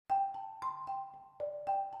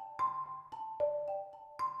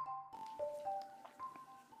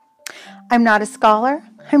I'm not a scholar.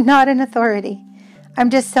 I'm not an authority. I'm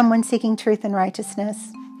just someone seeking truth and righteousness.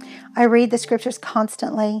 I read the scriptures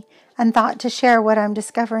constantly and thought to share what I'm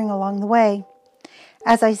discovering along the way.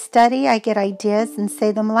 As I study, I get ideas and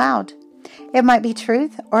say them aloud. It might be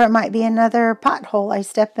truth, or it might be another pothole I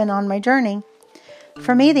step in on my journey.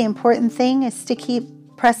 For me, the important thing is to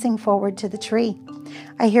keep pressing forward to the tree.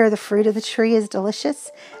 I hear the fruit of the tree is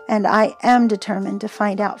delicious, and I am determined to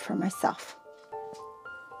find out for myself.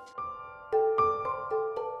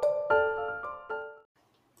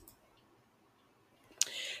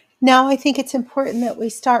 Now, I think it's important that we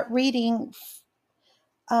start reading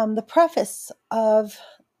the preface of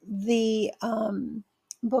the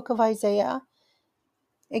book of Isaiah.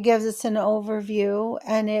 It gives us an overview,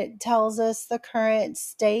 and it tells us the current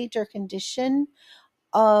state or condition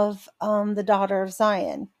of the daughter of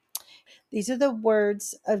Zion. These are the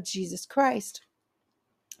words of Jesus Christ.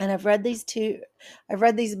 And I've read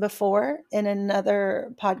these before in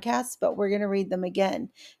another podcast, but we're going to read them again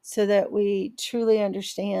so that we truly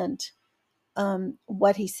understand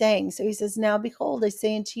what he's saying. So he says, "Now behold, I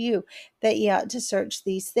say unto you that ye ought to search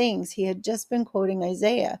these things." He had just been quoting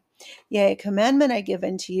Isaiah. "Yea, a commandment I give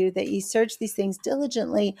unto you, that ye search these things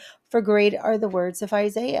diligently, for great are the words of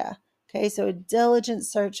Isaiah." Okay, so a diligent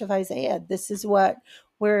search of Isaiah. This is what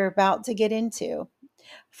we're about to get into.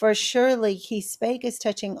 "For surely he spake as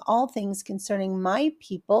touching all things concerning my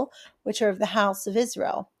people, which are of the house of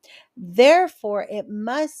Israel. Therefore it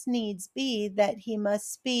must needs be that he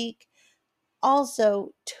must speak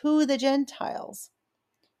also to the Gentiles."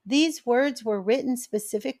 These words were written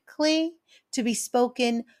specifically to be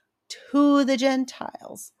spoken to the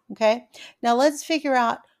Gentiles. Okay, now let's figure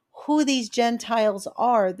out who these Gentiles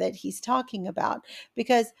are that he's talking about,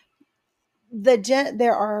 because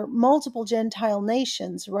there are multiple Gentile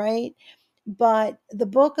nations, right? But the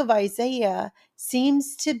book of Isaiah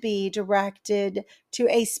seems to be directed to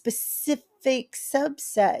a specific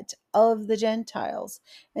subset of the Gentiles.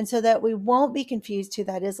 And so that we won't be confused who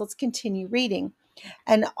that is, let's continue reading.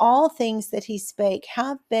 "And all things that he spake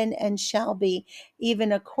have been and shall be,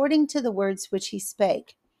 even according to the words which he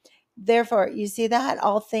spake." Therefore, you see that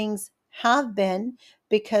all things have been,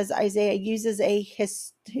 because Isaiah uses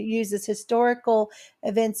historical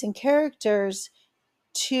events and characters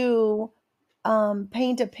to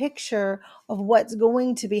paint a picture of what's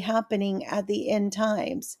going to be happening at the end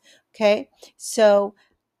times. Okay, so,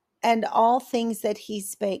 "And all things that he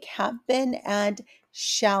spake have been and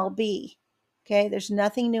shall be." Okay, there's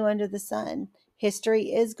nothing new under the sun.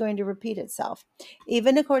 History is going to repeat itself,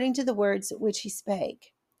 "even according to the words which he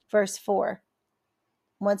spake." Verse 4.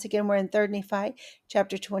 Once again, we're in 3 Nephi,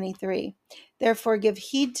 chapter 23. "Therefore give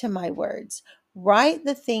heed to my words. Write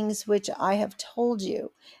the things which I have told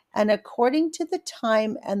you. And according to the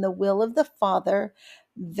time and the will of the Father,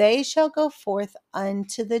 they shall go forth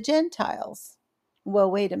unto the Gentiles."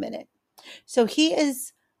 Well, wait a minute. So he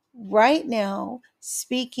is right now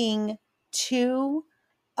speaking to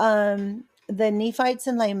the Nephites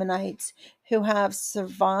and Lamanites who have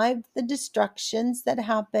survived the destructions that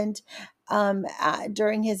happened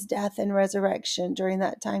during his death and resurrection during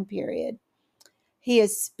that time period. He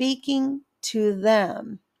is speaking to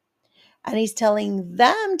them, and he's telling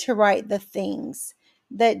them to write the things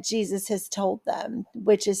that Jesus has told them,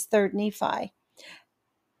 which is 3 Nephi.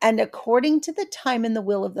 "And according to the time and the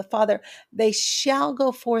will of the Father, they shall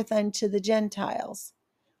go forth unto the Gentiles."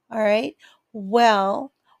 All right.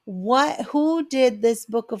 Well, who did this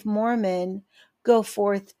Book of Mormon go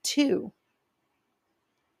forth to?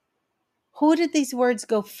 Who did these words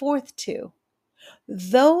go forth to?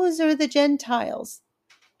 Those are the Gentiles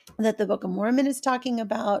that the Book of Mormon is talking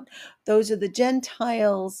about. Those are the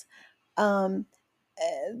Gentiles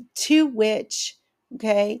to which,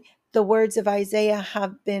 okay, the words of Isaiah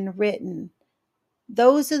have been written.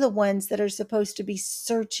 Those are the ones that are supposed to be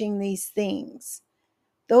searching these things.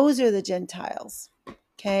 Those are the Gentiles.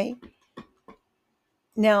 Okay.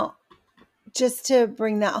 Now, just to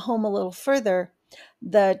bring that home a little further,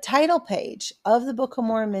 the title page of the Book of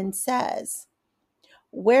Mormon says,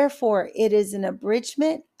 "Wherefore it is an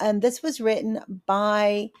abridgment," and this was written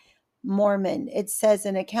by Mormon. It says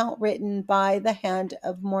an account written by the hand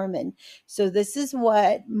of Mormon. So this is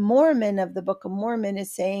what Mormon of the Book of Mormon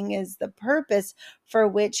is saying is the purpose for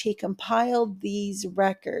which he compiled these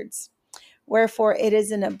records. "Wherefore it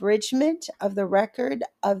is an abridgment of the record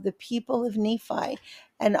of the people of Nephi,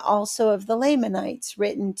 and also of the Lamanites,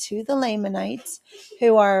 written to the Lamanites,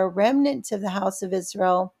 who are a remnant of the house of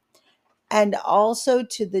Israel, and also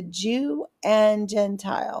to the Jew and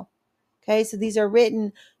Gentile." Okay, so these are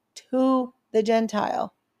written to the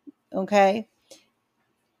Gentile. Okay,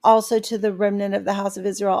 also to the remnant of the house of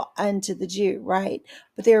Israel and to the Jew, right?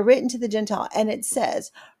 But they are written to the Gentile. And it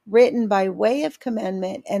says, written by way of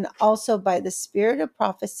commandment and also by the spirit of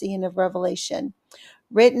prophecy and of revelation,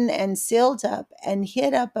 written and sealed up and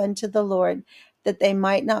hid up unto the Lord, that they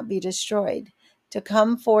might not be destroyed, to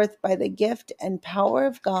come forth by the gift and power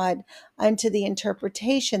of God unto the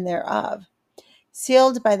interpretation thereof,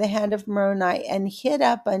 sealed by the hand of Moroni, and hid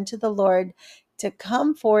up unto the Lord, to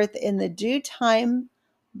come forth in the due time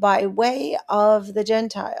by way of the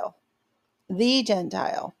Gentile. The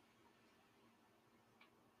Gentile.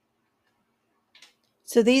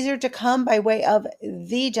 So these are to come by way of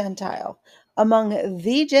the Gentile, among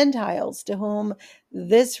the Gentiles to whom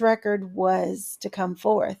this record was to come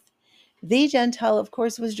forth. The Gentile, of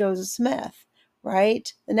course, was Joseph Smith,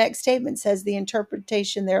 right? The next statement says the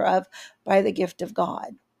interpretation thereof by the gift of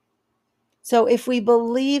God. So if we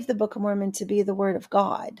believe the Book of Mormon to be the Word of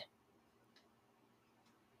God,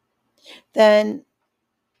 then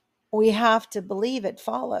we have to believe it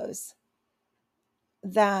follows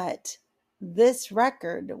that this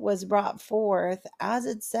record was brought forth, as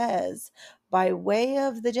it says, by way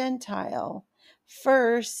of the Gentile,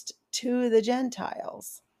 first to the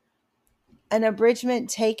Gentiles. An abridgment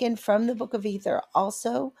taken from the Book of Ether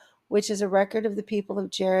also, which is a record of the people of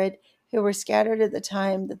Jared, who were scattered at the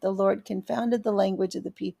time that the Lord confounded the language of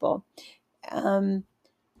the people.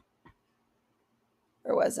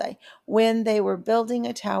 Where was I? When they were building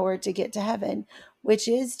a tower to get to heaven, which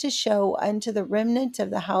is to show unto the remnant of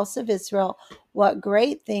the house of Israel what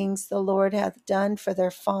great things the Lord hath done for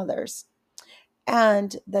their fathers,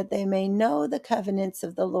 and that they may know the covenants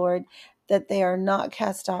of the Lord, that they are not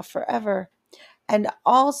cast off forever, and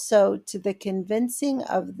also to the convincing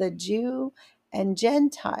of the Jew and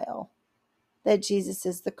Gentile that Jesus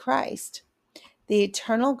is the Christ, the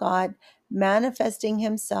eternal God, manifesting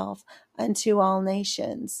himself unto all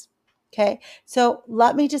nations. Okay, so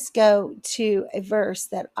let me just go to a verse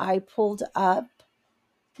that I pulled up.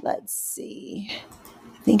 Let's see.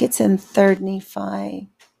 I think it's in 3rd Nephi.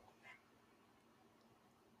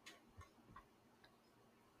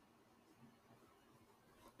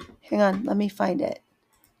 Hang on, let me find it.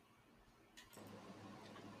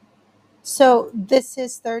 So this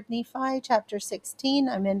is 3rd Nephi chapter 16.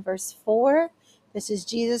 I'm in verse 4. This is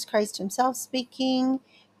Jesus Christ himself speaking.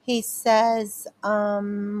 He says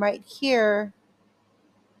right here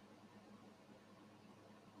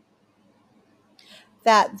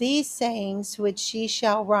that these sayings which ye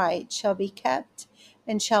shall write shall be kept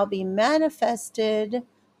and shall be manifested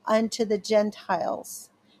unto the Gentiles,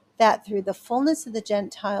 that through the fullness of the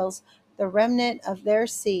Gentiles the remnant of their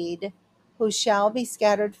seed, who shall be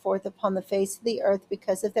scattered forth upon the face of the earth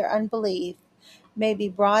because of their unbelief, may be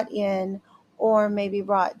brought in, or may be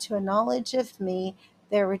brought to a knowledge of me,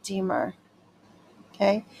 their Redeemer.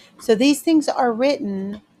 Okay, so these things are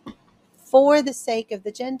written for the sake of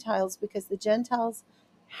the Gentiles, because the Gentiles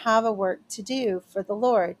have a work to do for the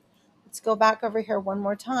Lord. Let's go back over here one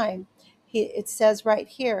more time. It says right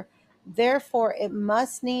here, therefore it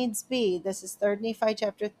must needs be, this is 3rd Nephi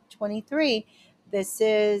chapter 23. This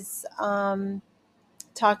is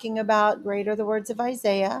talking about great are the words of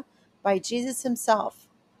Isaiah by Jesus himself.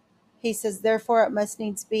 He says, therefore it must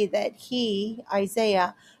needs be that he,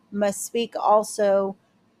 Isaiah, must speak also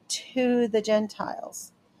to the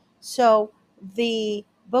Gentiles. So the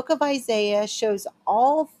book of Isaiah shows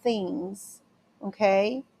all things,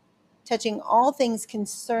 okay, touching all things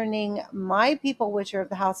concerning my people, which are of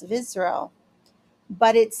the house of Israel,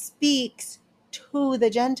 but it speaks to the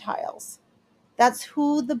Gentiles. That's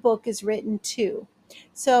who the book is written to.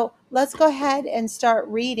 So let's go ahead and start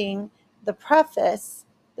reading the preface,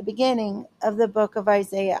 the beginning of the book of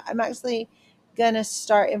Isaiah. I'm actually going to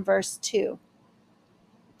start in verse 2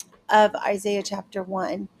 of Isaiah chapter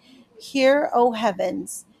 1. Hear, O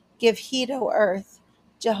heavens, give heed, O earth,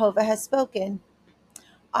 Jehovah has spoken.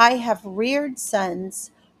 I have reared sons,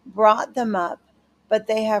 brought them up, but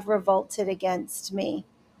they have revolted against me.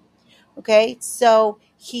 Okay, so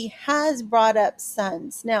he has brought up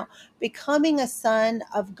sons. Now, becoming a son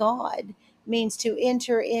of God means to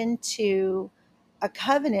enter into a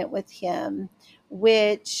covenant with him,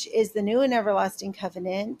 which is the new and everlasting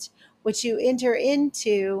covenant, which you enter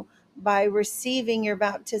into by receiving your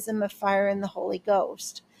baptism of fire in the Holy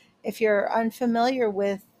Ghost. If you're unfamiliar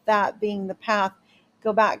with that being the path,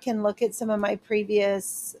 go back and look at some of my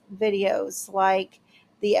previous videos, like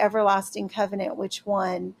the everlasting covenant, which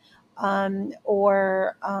one,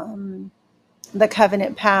 or the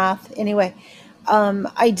covenant path. Anyway,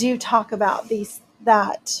 I do talk about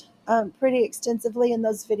that pretty extensively in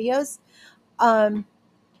those videos.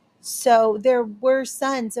 So there were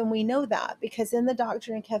sons, and we know that because in the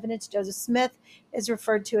Doctrine and Covenants, Joseph Smith is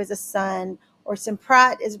referred to as a son, Orson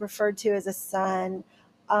Pratt is referred to as a son.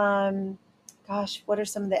 Um, Gosh, what are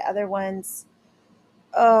some of the other ones?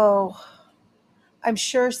 Oh, I'm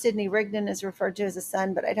sure Sidney Rigdon is referred to as a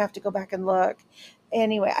son, but I'd have to go back and look.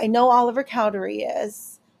 Anyway, I know Oliver Cowdery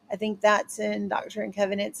is. I think that's in Doctrine and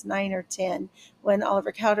Covenants 9 or 10 when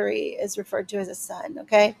Oliver Cowdery is referred to as a son.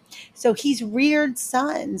 Okay. So he's reared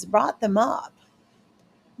sons, brought them up.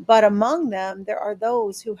 But among them, there are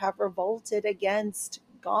those who have revolted against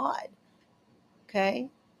God. Okay.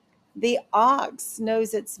 The ox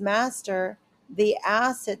knows its master, the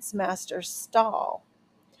ass its master's stall.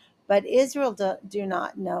 But Israel do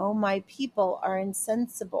not know. My people are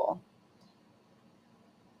insensible.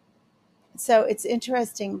 So it's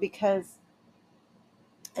interesting because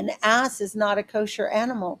an ass is not a kosher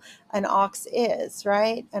animal. An ox is,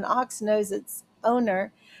 right? An ox knows its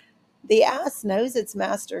owner. The ass knows its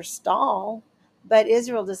master's stall, but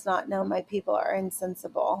Israel does not know. My people are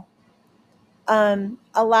insensible.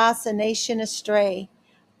 Alas, a nation astray,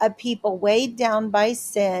 a people weighed down by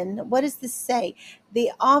sin. What does this say?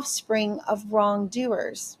 The offspring of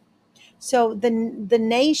wrongdoers. So the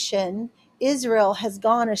nation Israel has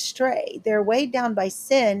gone astray. They're weighed down by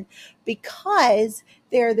sin because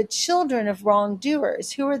they're the children of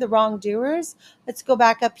wrongdoers. Who are the wrongdoers? Let's go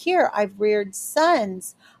back up here. I've reared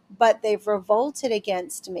sons, but they've revolted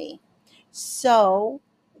against me. So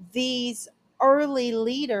these early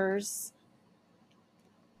leaders,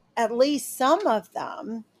 at least some of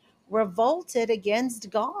them, revolted against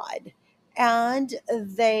God, and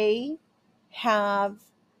they have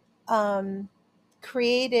um,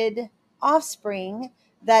 created offspring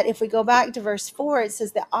that, if we go back to verse 4, it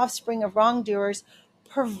says the offspring of wrongdoers,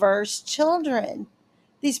 perverse children.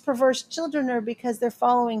 These perverse children are because they're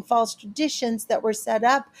following false traditions that were set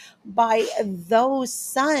up by those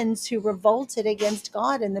sons who revolted against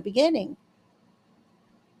God in the beginning.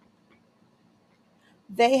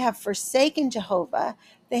 They have forsaken Jehovah.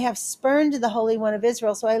 They have spurned the Holy One of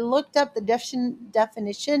Israel. So I looked up the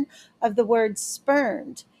definition of the word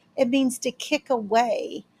spurned. It means to kick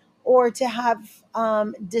away or to have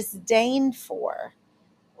disdain for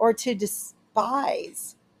or to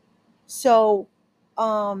despise. So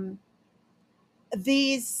um,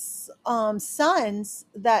 these sons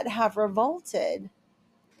that have revolted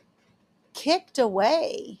kicked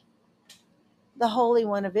away the Holy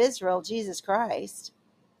One of Israel, Jesus Christ,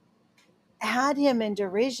 had him in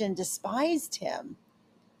derision, despised him.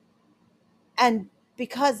 And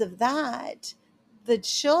because of that, the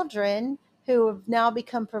children who have now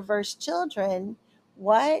become perverse children,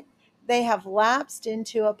 what? They have lapsed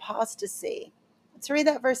into apostasy. Let's read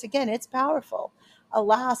that verse again. It's powerful.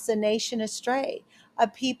 Alas, a nation astray, a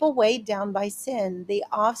people weighed down by sin, the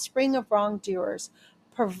offspring of wrongdoers,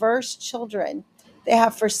 perverse children. They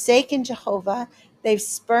have forsaken Jehovah. They've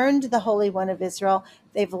spurned the Holy One of Israel.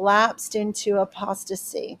 They've lapsed into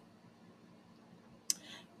apostasy.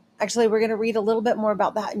 Actually, we're going to read a little bit more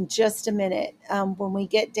about that in just a minute when we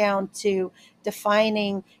get down to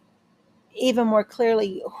defining even more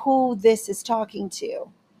clearly who this is talking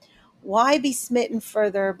to. Why be smitten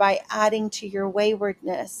further by adding to your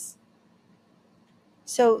waywardness?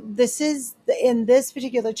 So, this is in this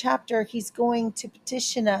particular chapter, he's going to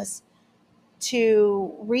petition us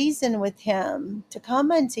to reason with him, to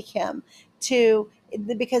come unto him, to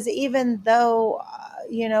because even though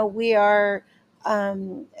we are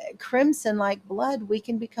crimson like blood, we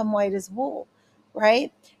can become white as wool,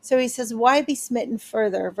 right? So he says, "Why be smitten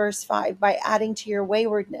further?" Verse 5, by adding to your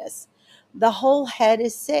waywardness. The whole head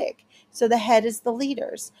is sick. So the head is the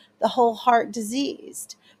leaders. The whole heart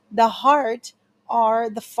diseased. The heart are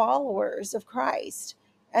the followers of Christ,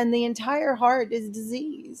 and the entire heart is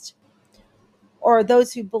diseased, or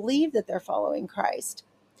those who believe that they're following Christ.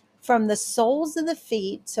 From the soles of the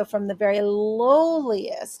feet, so from the very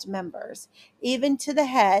lowliest members, even to the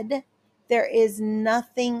head, there is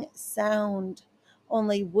nothing sound,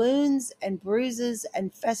 only wounds and bruises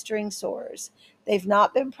and festering sores. They've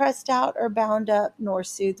not been pressed out or bound up, nor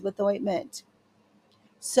soothed with ointment.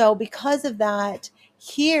 So, because of that,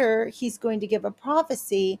 here he's going to give a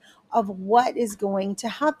prophecy of what is going to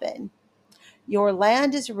happen. Your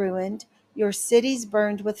land is ruined, your cities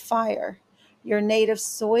burned with fire. Your native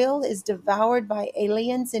soil is devoured by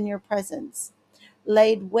aliens in your presence,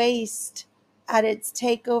 laid waste at its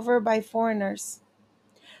takeover by foreigners.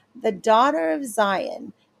 The daughter of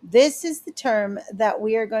Zion. This is the term that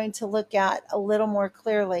we are going to look at a little more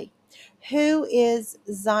clearly. Who is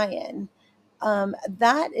Zion?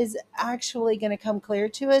 That is actually going to come clear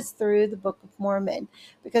to us through the Book of Mormon.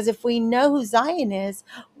 Because if we know who Zion is,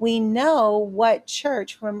 we know what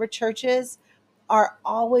church. Remember, churches are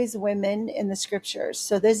always women in the scriptures.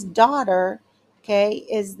 So this daughter, okay,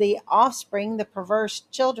 is the offspring, the perverse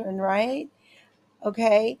children, right?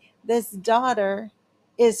 Okay, this daughter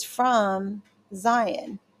is from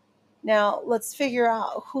Zion. Now let's figure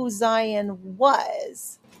out who Zion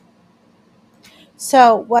was.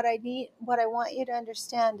 So what I want you to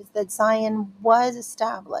understand is that Zion was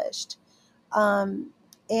established um,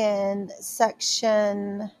 in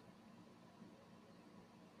section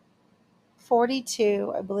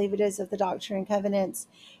 42, I believe it is, of the Doctrine and Covenants.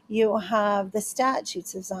 You have the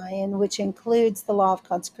statutes of Zion, which includes the law of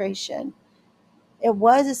consecration. It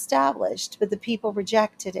was established, but the people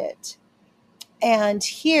rejected it. And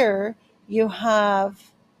here you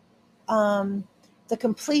have the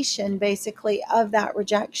completion, basically, of that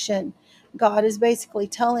rejection. God is basically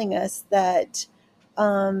telling us that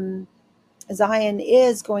Zion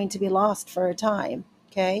is going to be lost for a time.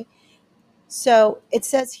 Okay. So it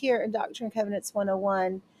says here in Doctrine and Covenants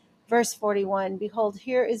 101, verse 41, behold,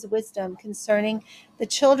 here is wisdom concerning the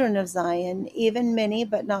children of Zion, even many,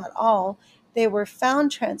 but not all. They were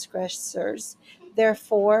found transgressors,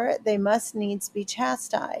 therefore they must needs be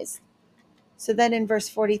chastised. So then in verse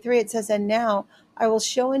 43, it says, and now I will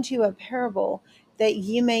show unto you a parable that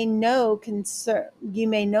ye may know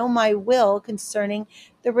my will concerning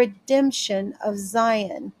the redemption of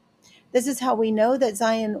Zion. This is how we know that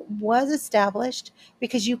Zion was established,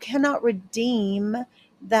 because you cannot redeem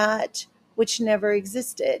that which never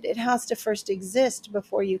existed. It has to first exist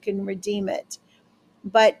before you can redeem it.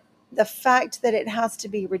 But the fact that it has to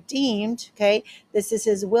be redeemed, okay, this is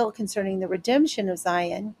his will concerning the redemption of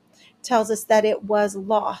Zion, tells us that it was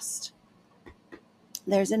lost.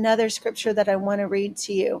 There's another scripture that I want to read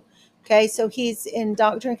to you. Okay, so he's in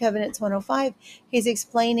Doctrine and Covenants 105. He's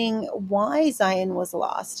explaining why Zion was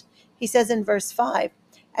lost. He says in verse 5,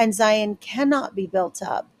 and Zion cannot be built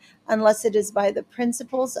up unless it is by the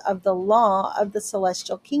principles of the law of the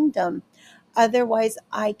celestial kingdom. Otherwise,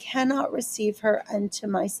 I cannot receive her unto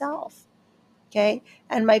myself. Okay,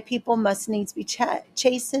 and my people must needs be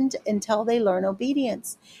chastened until they learn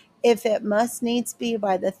obedience, if it must needs be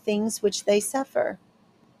by the things which they suffer.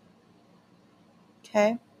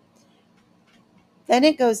 Okay. Then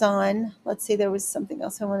it goes on. Let's see, there was something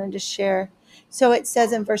else I wanted to share. So it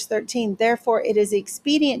says in verse 13, therefore it is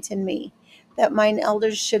expedient in me that mine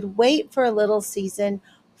elders should wait for a little season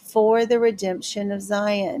for the redemption of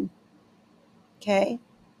Zion. Okay.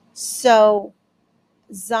 So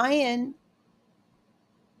Zion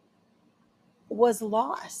was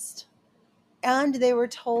lost, and they were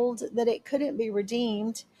told that it couldn't be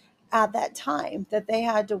redeemed at that time, that they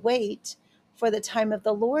had to wait for the time of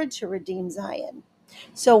the Lord to redeem Zion.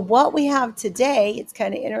 So what we have today, it's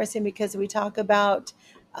kind of interesting because we talk about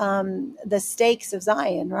the stakes of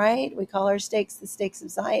Zion, right? We call our stakes the stakes of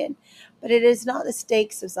Zion, but it is not the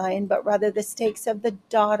stakes of Zion, but rather the stakes of the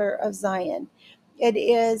daughter of Zion. It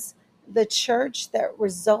is the church that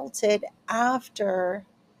resulted after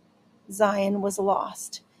Zion was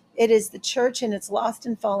lost. It is the church in its lost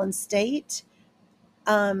and fallen state,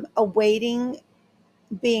 awaiting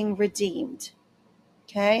being redeemed.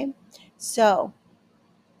 Okay, so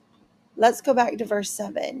let's go back to verse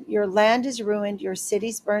 7. Your land is ruined, your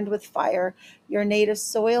cities burned with fire, your native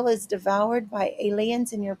soil is devoured by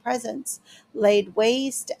aliens in your presence, laid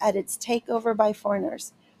waste at its takeover by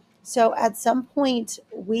foreigners. So at some point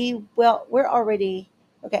we're already,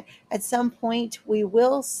 okay, at some point we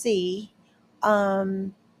will see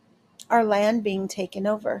our land being taken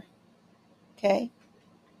over. Okay.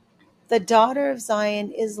 The daughter of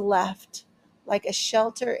Zion is left like a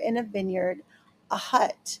shelter in a vineyard, a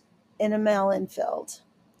hut in a melon field,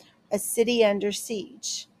 a city under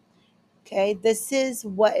siege. Okay, this is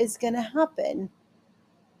what is going to happen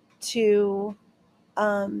to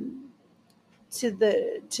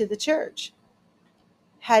the church.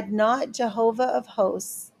 Had not Jehovah of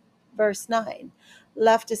hosts, verse 9,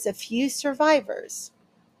 left us a few survivors,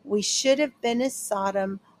 we should have been as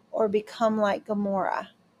Sodom or become like Gomorrah.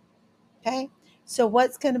 Okay, so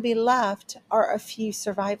what's going to be left are a few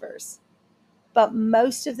survivors, but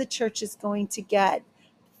most of the church is going to get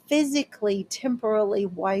physically, temporarily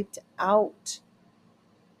wiped out.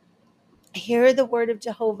 Hear the word of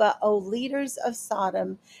Jehovah, O leaders of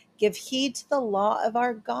Sodom. Give heed to the law of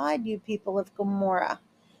our God, you people of Gomorrah.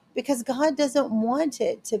 Because God doesn't want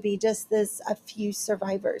it to be just a few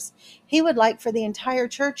survivors. He would like for the entire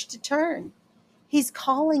church to turn. He's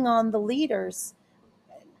calling on the leaders.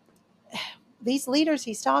 These leaders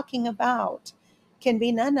he's talking about, can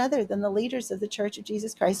be none other than the leaders of the Church of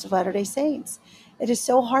Jesus Christ of Latter-day Saints. It is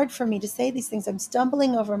so hard for me to say these things. I'm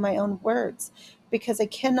stumbling over my own words because I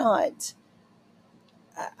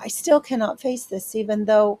still cannot face this, even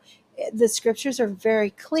though the scriptures are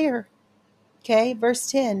very clear. Okay, verse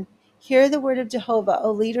 10. Hear the word of Jehovah,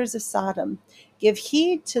 O leaders of Sodom. Give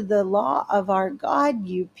heed to the law of our God,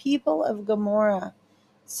 you people of Gomorrah.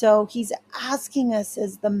 So he's asking us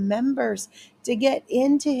as the members to get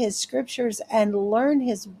into his scriptures and learn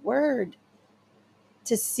his word,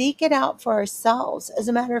 to seek it out for ourselves. As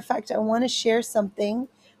a matter of fact, I want to share something.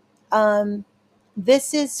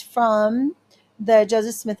 This is from the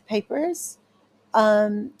Joseph Smith Papers.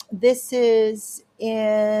 This is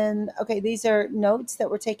these are notes that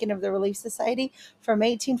were taken of the Relief Society from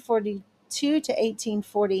 1842 to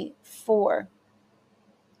 1844.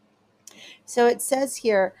 So it says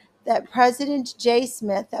here that President J.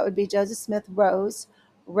 Smith, that would be Joseph Smith Rose,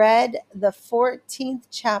 read the 14th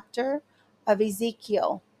chapter of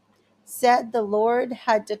Ezekiel, said the Lord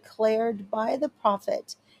had declared by the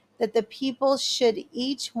prophet that the people should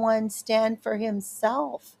each one stand for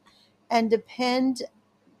himself and depend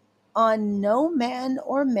on no man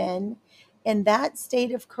or men in that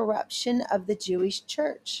state of corruption of the Jewish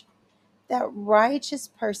church, that righteous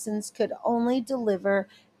persons could only deliver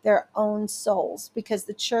their own souls because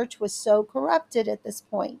the church was so corrupted at this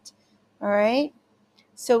point. All right.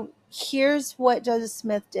 So here's what Joseph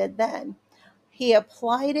Smith did then. He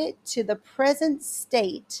applied it to the present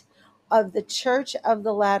state of the Church of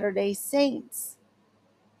the Latter-day Saints.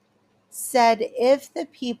 Said, if the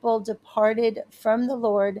people departed from the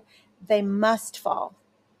Lord, they must fall.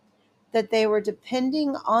 That they were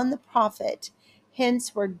depending on the prophet,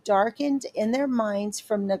 hence were darkened in their minds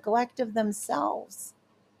from neglect of themselves,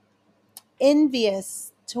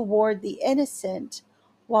 envious toward the innocent,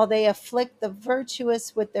 while they afflict the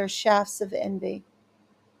virtuous with their shafts of envy.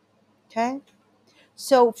 Okay?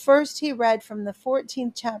 So first he read from the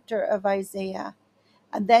 14th chapter of Isaiah.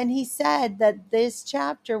 And then he said that this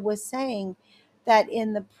chapter was saying that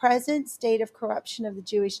in the present state of corruption of the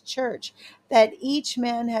Jewish church, that each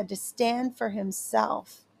man had to stand for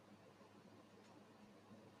himself,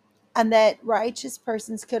 and that righteous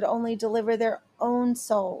persons could only deliver their own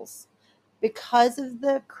souls because of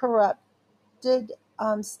the corrupted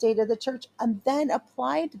state of the church, and then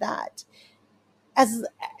applied that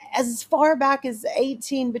as far back as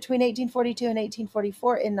between 1842 and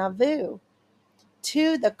 1844 in Nauvoo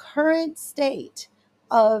to the current state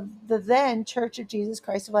of the then Church of Jesus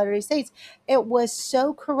Christ of Latter-day Saints. It was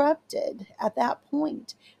so corrupted at that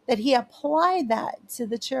point that he applied that to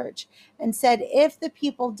the church and said, if the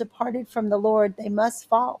people departed from the Lord, they must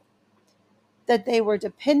fall. That they were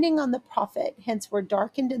depending on the prophet, hence were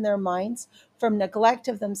darkened in their minds from neglect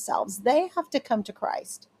of themselves. They have to come to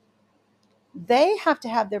Christ. They have to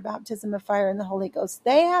have their baptism of fire in the Holy Ghost.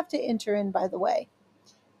 They have to enter in by the way.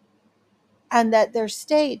 And that their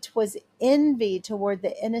state was envy toward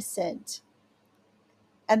the innocent,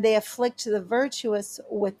 and they afflict the virtuous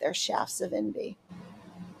with their shafts of envy.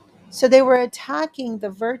 So they were attacking the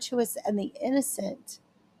virtuous and the innocent.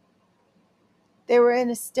 They were in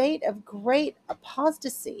a state of great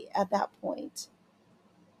apostasy at that point.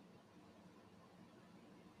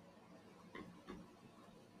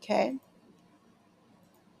 Okay,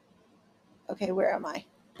 where am I?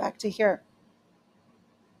 Back to here.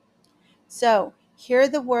 So, hear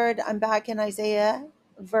the word. I'm back in Isaiah,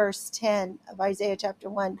 verse 10 of Isaiah chapter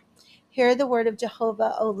 1. Hear the word of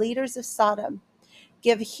Jehovah, O leaders of Sodom.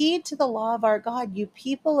 Give heed to the law of our God, you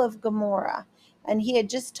people of Gomorrah. And he had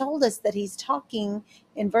just told us that he's talking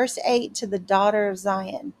in verse 8 to the daughter of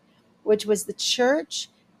Zion, which was the church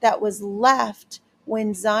that was left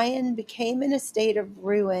when Zion became in a state of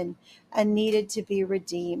ruin and needed to be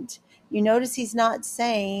redeemed. You notice he's not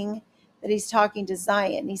saying that he's talking to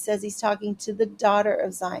Zion. He says he's talking to the daughter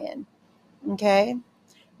of Zion. Okay?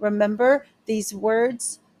 Remember, these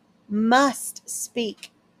words must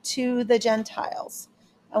speak to the Gentiles.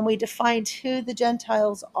 And we defined who the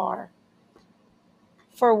Gentiles are.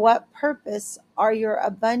 For what purpose are your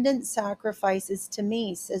abundant sacrifices to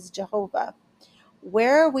me, says Jehovah?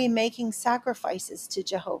 Where are we making sacrifices to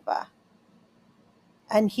Jehovah?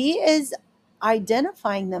 And he is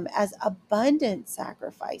identifying them as abundant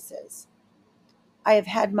sacrifices. I have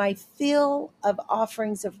had my fill of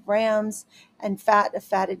offerings of rams and fat of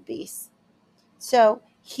fatted beasts. So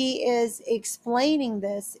he is explaining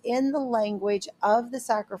this in the language of the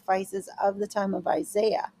sacrifices of the time of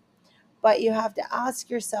Isaiah. But you have to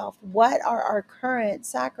ask yourself, what are our current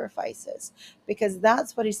sacrifices? Because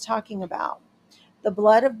that's what he's talking about. The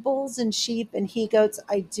blood of bulls and sheep and he-goats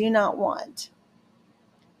I do not want.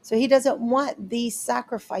 So he doesn't want these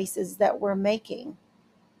sacrifices that we're making.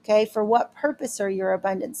 Okay, for what purpose are your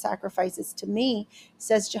abundant sacrifices to me,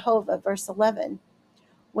 says Jehovah, verse 11.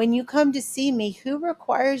 When you come to see me, who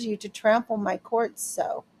requires you to trample my courts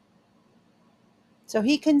so? So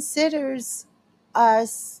he considers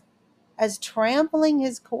us as trampling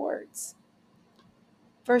his courts.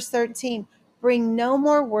 Verse 13, bring no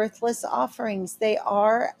more worthless offerings. They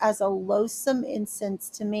are as a loathsome incense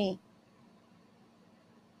to me.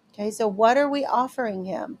 Okay, so what are we offering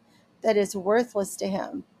him that is worthless to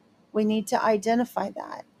him? We need to identify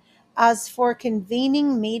that. As for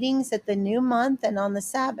convening meetings at the new month and on the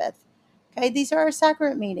Sabbath, okay, these are our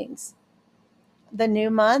sacrament meetings. The new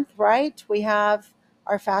month, right? We have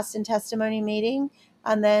our fast and testimony meeting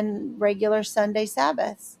and then regular Sunday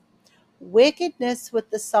Sabbaths. Wickedness with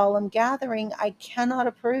the solemn gathering I cannot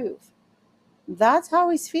approve. That's how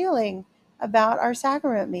he's feeling about our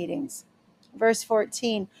sacrament meetings. Verse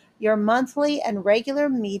 14, your monthly and regular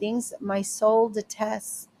meetings my soul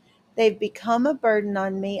detests. They've become a burden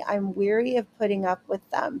on me. I'm weary of putting up with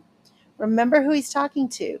them. Remember who he's talking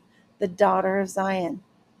to, the daughter of Zion,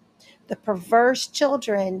 the perverse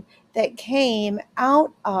children that came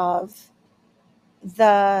out of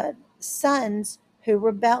the sons who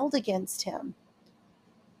rebelled against him.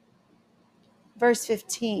 Verse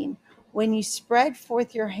 15, when you spread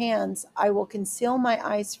forth your hands, I will conceal my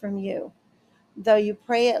eyes from you. Though you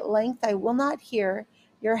pray at length, I will not hear.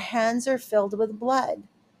 Your hands are filled with blood.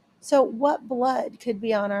 So what blood could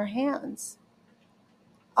be on our hands?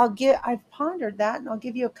 I've pondered that, and I'll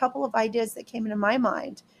give you a couple of ideas that came into my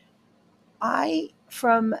mind.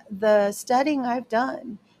 From the studying I've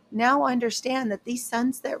done, now understand that these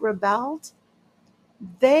sons that rebelled,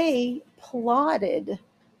 they plotted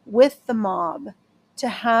with the mob to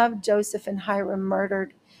have Joseph and Hiram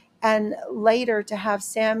murdered, and later to have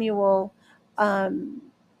Samuel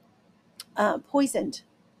poisoned.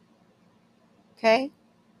 Okay?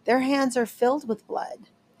 Their hands are filled with blood.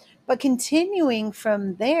 But continuing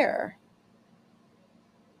from there,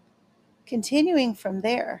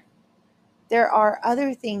 there are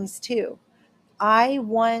other things too. I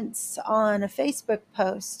once on a Facebook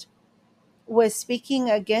post was speaking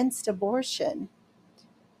against abortion,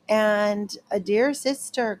 and a dear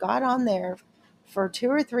sister got on there for 2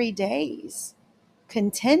 or 3 days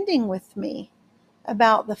contending with me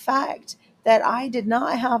about the fact that I did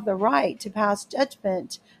not have the right to pass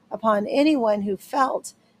judgment upon anyone who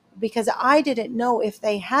felt, because I didn't know if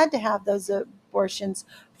they had to have those abortions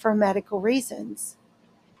for medical reasons.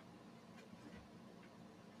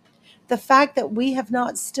 The fact that we have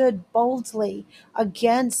not stood boldly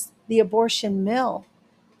against the abortion mill,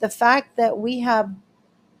 the fact that we have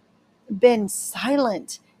been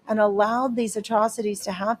silent and allowed these atrocities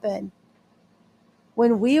to happen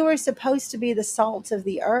when we were supposed to be the salt of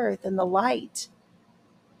the earth and the light.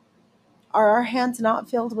 Are our hands not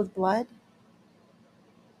filled with blood?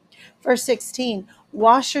 Verse 16,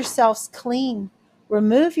 wash yourselves clean.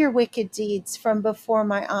 Remove your wicked deeds from before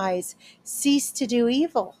my eyes. Cease to do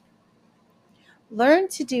evil. Learn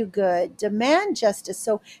to do good. Demand justice.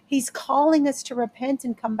 So he's calling us to repent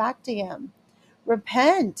and come back to him.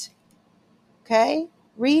 Repent. Okay?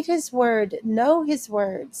 Read his word. Know his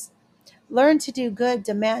words. Learn to do good.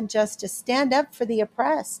 Demand justice. Stand up for the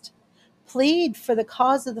oppressed. Plead for the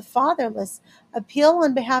cause of the fatherless. Appeal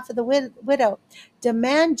on behalf of the widow.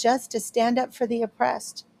 Demand justice. Stand up for the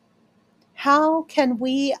oppressed. How can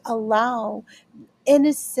we allow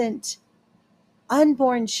innocent,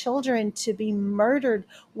 unborn children to be murdered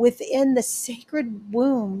within the sacred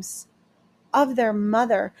wombs of their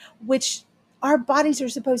mother, which our bodies are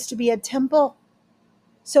supposed to be a temple?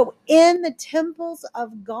 So in the temples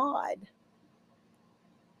of God,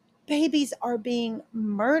 babies are being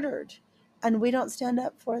murdered, and we don't stand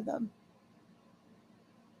up for them.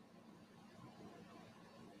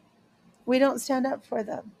 We don't stand up for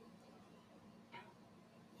them.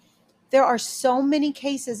 There are so many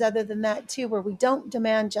cases other than that too, where we don't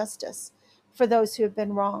demand justice for those who have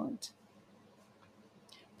been wronged.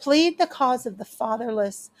 Plead the cause of the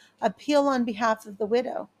fatherless. Appeal on behalf of the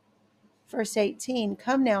widow. Verse 18,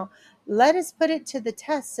 come now, let us put it to the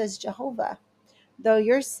test, says Jehovah. Though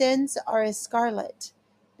your sins are as scarlet,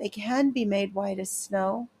 they can be made white as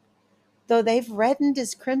snow. Though they've reddened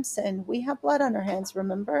as crimson, we have blood on our hands,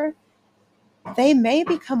 remember? They may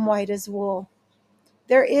become white as wool.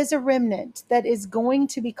 There is a remnant that is going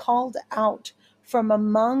to be called out from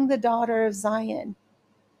among the daughter of Zion.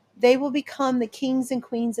 They will become the kings and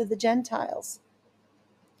queens of the Gentiles.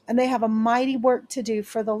 And they have a mighty work to do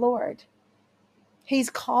for the Lord. He's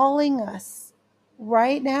calling us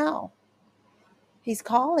right now. He's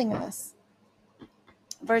calling us.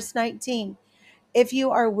 Verse 19, if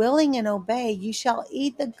you are willing and obey, you shall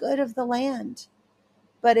eat the good of the land.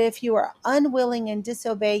 But if you are unwilling and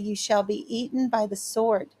disobey, you shall be eaten by the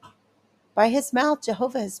sword. By his mouth,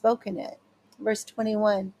 Jehovah has spoken it. Verse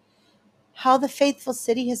 21, how the faithful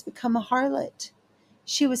city has become a harlot.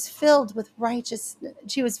 She was filled with righteousness.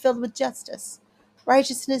 She was filled with justice.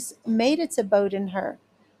 Righteousness made its abode in her,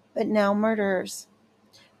 but now murderers.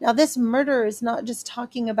 Now, this murder is not just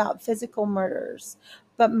talking about physical murders,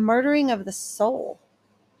 but murdering of the soul.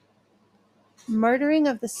 Murdering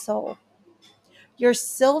of the soul. Your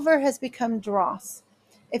silver has become dross.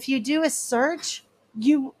 If you do a search,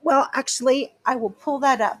 actually, I will pull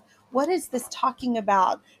that up. What is this talking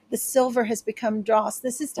about? The silver has become dross.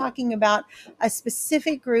 This is talking about a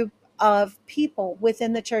specific group of people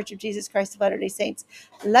within the Church of Jesus Christ of Latter-day Saints.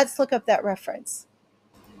 Let's look up that reference.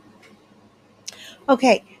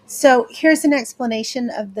 Okay, so here's an explanation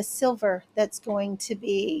of the silver that's going to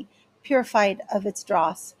be purified of its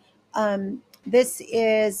dross. This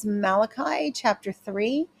is Malachi chapter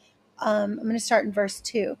 3. I'm going to start in verse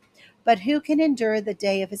 2. But who can endure the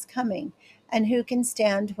day of his coming, and who can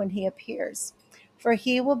stand when he appears? For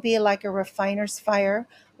he will be like a refiner's fire,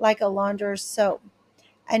 like a launderer's soap,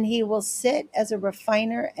 and he will sit as a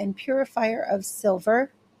refiner and purifier of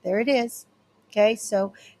silver. There it is. Okay,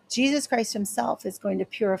 so Jesus Christ himself is going to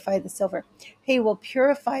purify the silver. He will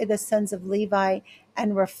purify the sons of Levi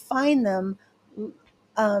and refine them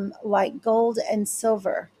like gold and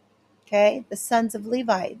silver. Okay, the sons of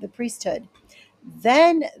Levi, the priesthood.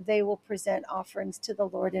 Then they will present offerings to the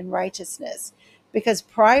Lord in righteousness. Because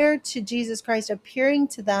prior to Jesus Christ appearing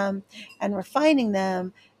to them and refining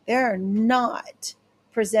them, they're not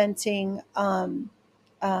presenting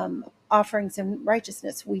offerings in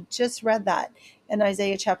righteousness. We just read that in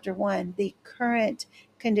Isaiah chapter 1, the current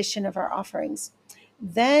condition of our offerings.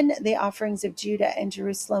 Then the offerings of Judah and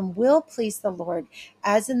Jerusalem will please the Lord,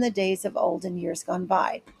 as in the days of old and years gone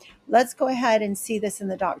by. Let's go ahead and see this in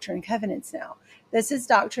the Doctrine and Covenants now. This is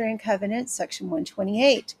Doctrine and Covenants, section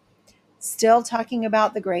 128. Still talking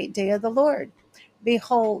about the great day of the Lord.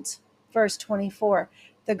 Behold, verse 24,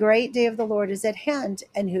 the great day of the Lord is at hand,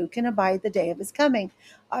 and who can abide the day of his coming?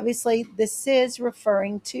 Obviously, this is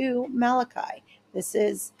referring to Malachi. This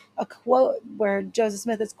is a quote where Joseph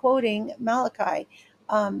Smith is quoting Malachi,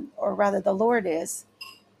 or rather the Lord is.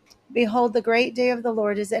 Behold, the great day of the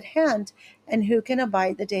Lord is at hand, and who can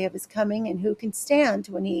abide the day of his coming, and who can stand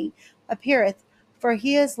when he appeareth? For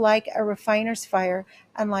he is like a refiner's fire,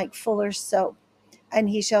 and like fuller's soap. And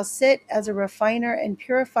he shall sit as a refiner and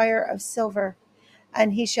purifier of silver.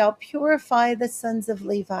 And he shall purify the sons of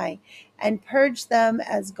Levi, and purge them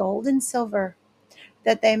as gold and silver,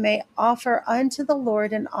 that they may offer unto the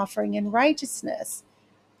Lord an offering in righteousness.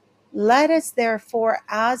 Let us therefore,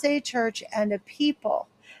 as a church and a people,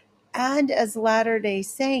 and as Latter-day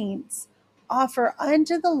Saints, offer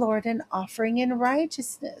unto the Lord an offering in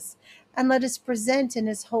righteousness, and let us present in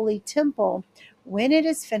his holy temple, when it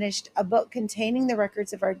is finished, a book containing the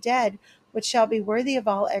records of our dead, which shall be worthy of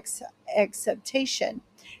all acceptation.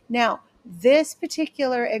 Now, this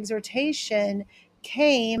particular exhortation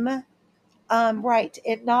came right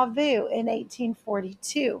at Nauvoo in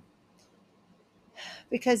 1842,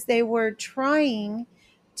 because they were trying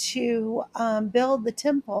to build the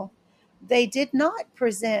temple. They did not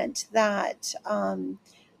present that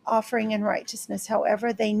offering in righteousness.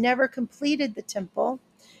 However, they never completed the temple.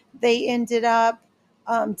 They ended up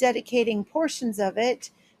dedicating portions of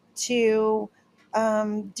it to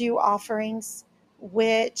do offerings,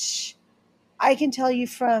 which I can tell you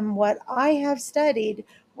from what I have studied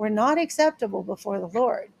were not acceptable before the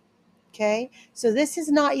Lord. Okay, so this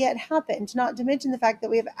has not yet happened, not to mention the fact that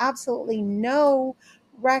we have absolutely no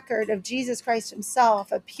record of Jesus Christ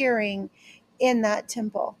himself appearing in that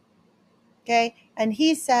temple. Okay, and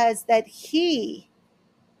he says that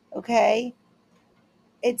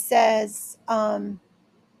it says, and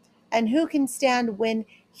who can stand when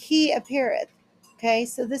he appeareth? Okay,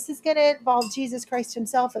 so this is going to involve Jesus Christ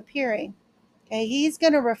himself appearing. Okay, he's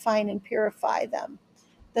going to refine and purify them,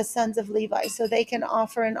 the sons of Levi, so they can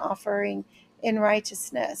offer an offering in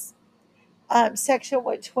righteousness. Section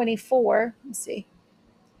 24, let's see.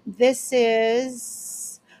 This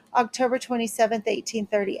is October 27th,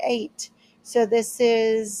 1838. So this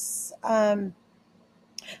is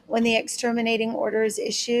when the exterminating order is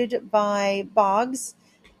issued by Boggs,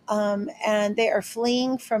 and they are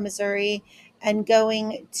fleeing from Missouri and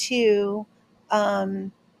going to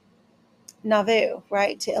Nauvoo,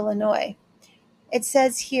 right, to Illinois. It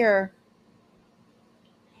says here,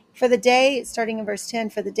 for the day, starting in verse 10,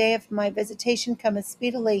 for the day of my visitation cometh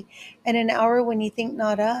speedily, and an hour when ye think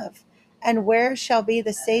not of. And where shall be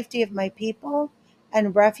the safety of my people,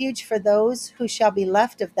 and refuge for those who shall be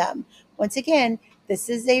left of them? Once again, this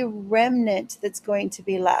is a remnant that's going to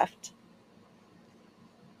be left.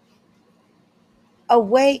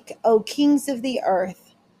 Awake, O kings of the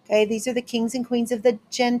earth. Okay, these are the kings and queens of the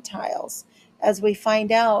Gentiles, as we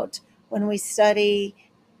find out when we study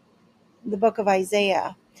the book of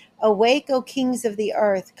Isaiah. Awake, O kings of the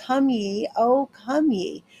earth, come ye, O come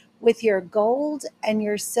ye, with your gold and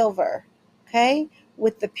your silver, okay,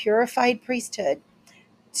 with the purified priesthood,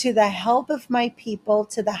 to the help of my people,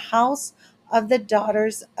 to the house of the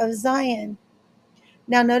daughters of Zion.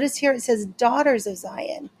 Now, notice here it says daughters of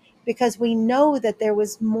Zion, because we know that there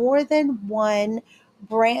was more than one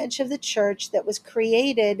branch of the church that was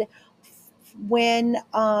created when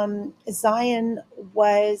Zion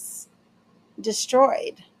was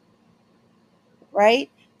destroyed,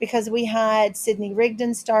 right? Because we had Sidney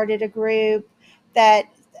Rigdon started a group that,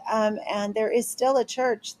 and there is still a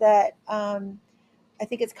church that I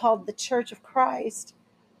think it's called the Church of Christ,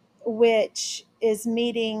 which is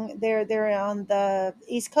meeting. They're on the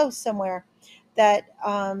East Coast somewhere, that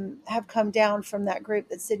have come down from that group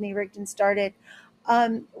that Sidney Rigdon started.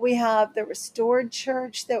 We have the Restored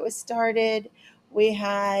Church that was started. We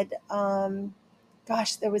had,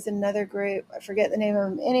 gosh, there was another group. I forget the name of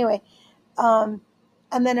them. Anyway, um,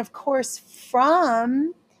 and then of course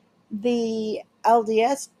from the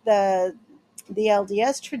LDS, the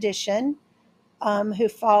LDS tradition, who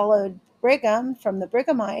followed Brigham from the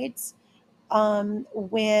Brighamites,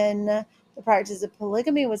 when the practice of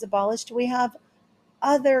polygamy was abolished, we have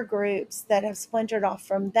other groups that have splintered off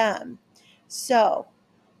from them. So,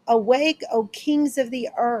 awake, O kings of the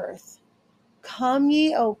earth. Come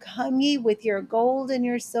ye, O come ye with your gold and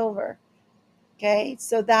your silver. Okay,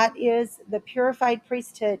 so that is the purified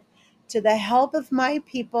priesthood, to the help of my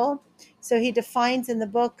people. So he defines in the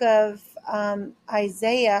book of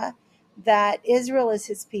Isaiah that Israel is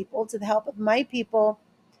his people, to the help of my people,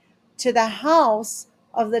 to the house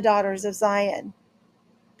of the daughters of Zion.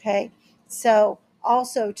 Okay, so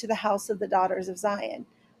also to the house of the daughters of Zion,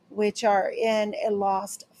 which are in a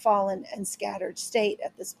lost, fallen, and scattered state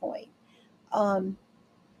at this point. All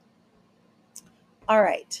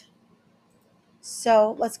right,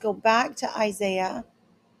 so let's go back to Isaiah.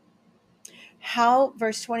 How,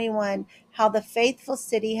 verse 21, how the faithful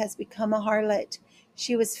city has become a harlot.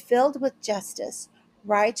 She was filled with justice.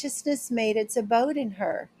 Righteousness made its abode in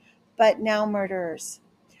her, but now murderers.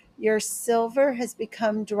 Your silver has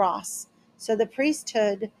become dross, so the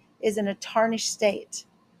priesthood is in a tarnished state.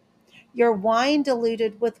 Your wine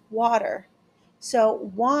diluted with water.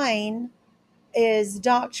 So wine is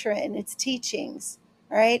doctrine, it's teachings,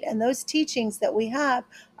 right? And those teachings that we have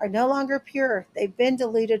are no longer pure. They've been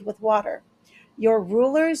diluted with water. Your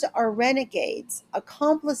rulers are renegades,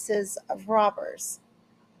 accomplices of robbers.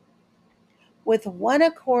 With one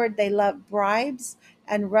accord, they love bribes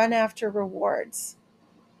and run after rewards.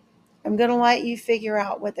 I'm going to let you figure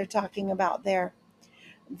out what they're talking about there.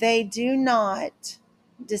 They do not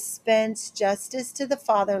dispense justice to the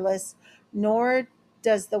fatherless, nor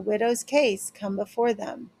does the widow's case come before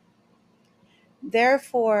them.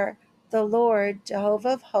 Therefore, the Lord,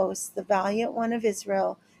 Jehovah of hosts, the valiant one of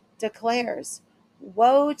Israel, declares,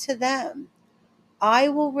 woe to them! I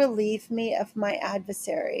will relieve me of my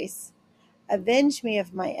adversaries, avenge me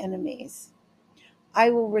of my enemies. I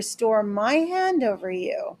will restore my hand over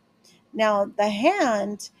you. Now, the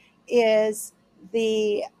hand is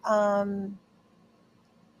the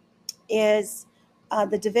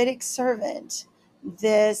Davidic servant,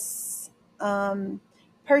 this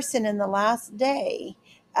person in the last day.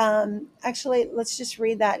 Actually, let's just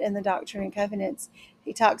read that in the Doctrine and Covenants.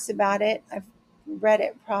 He talks about it. I've read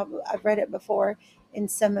it before in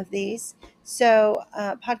some of these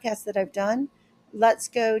podcasts that I've done. Let's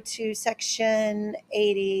go to section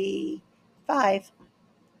 85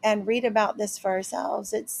 and read about this for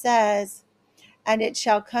ourselves. It says, and it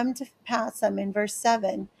shall come to pass, I'm in verse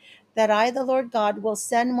 7, that I, the Lord God, will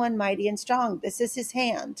send one mighty and strong. This is his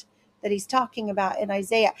hand that he's talking about in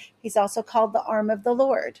Isaiah. He's also called the arm of the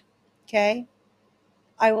Lord. Okay?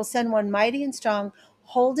 I will send one mighty and strong,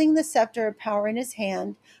 holding the scepter of power in his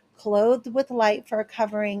hand, clothed with light for a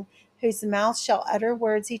covering, whose mouth shall utter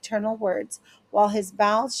words, eternal words, while his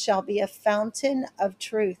mouth shall be a fountain of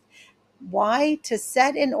truth. Why? To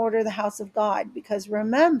set in order the house of God. Because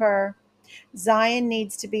remember, Zion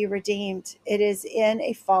needs to be redeemed. It is in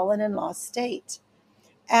a fallen and lost state.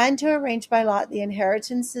 And to arrange by lot the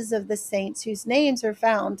inheritances of the saints whose names are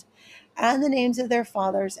found, and the names of their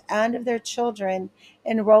fathers and of their children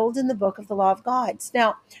enrolled in the book of the law of God.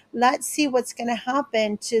 Now, let's see what's going to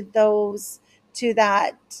happen to those, to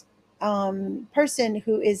that person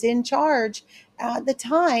who is in charge at the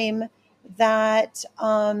time that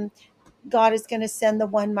God is going to send the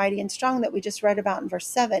one mighty and strong that we just read about in verse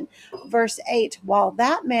 7. Verse 8, while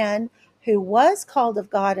that man who was called of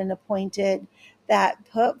God and appointed, that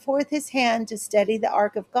put forth his hand to steady the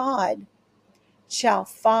ark of God, shall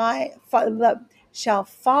fall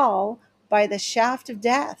by the shaft of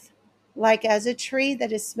death, like as a tree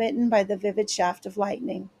that is smitten by the vivid shaft of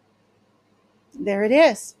lightning. There it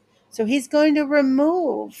is. So he's going to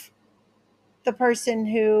remove the person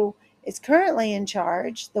who is currently in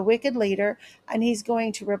charge, the wicked leader, and he's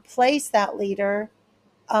going to replace that leader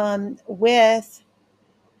with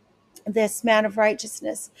this man of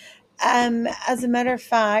righteousness. As a matter of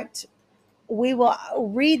fact, we will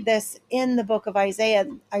read this in the book of Isaiah.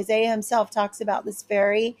 Isaiah himself talks about this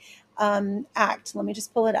very act. Let me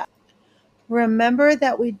just pull it up. Remember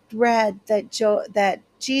that we read that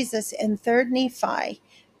Jesus in 3rd Nephi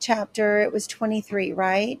chapter, it was 23,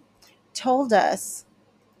 right? Told us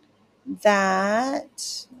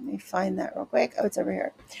that, let me find that real quick. Oh, it's over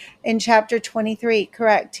here. In chapter 23,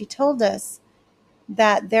 correct. He told us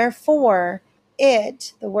that therefore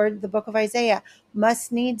the book of Isaiah,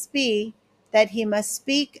 must needs be that he must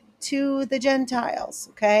speak to the Gentiles,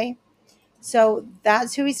 okay? So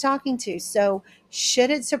that's who he's talking to. So should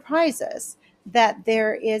it surprise us that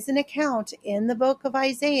there is an account in the book of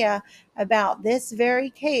Isaiah about this very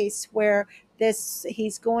case where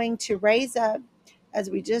he's going to raise up, as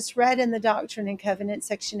we just read in the Doctrine and Covenants,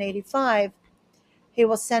 section 85, he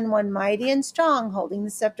will send one mighty and strong, holding the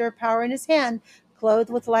scepter of power in his hand, clothed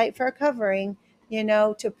with light for a covering,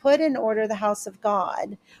 to put in order the house of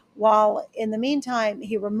God, while in the meantime,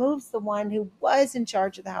 he removes the one who was in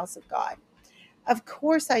charge of the house of God. Of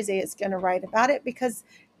course, Isaiah is going to write about it because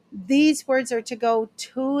these words are to go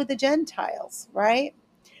to the Gentiles, right?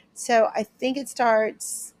 So I think it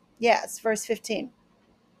starts, yes, verse 15.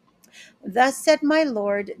 Thus said my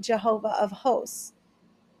Lord Jehovah of hosts.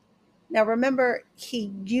 Now remember,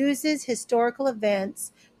 he uses historical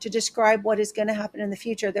events to describe what is going to happen in the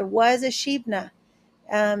future. There was a Shebna.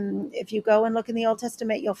 If you go and look in the Old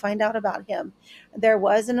Testament, you'll find out about him. There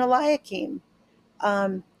was an Eliakim.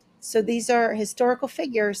 So these are historical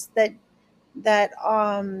figures that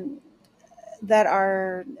are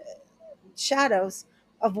shadows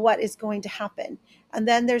of what is going to happen. And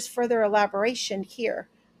then there's further elaboration here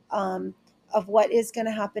of what is going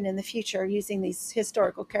to happen in the future using these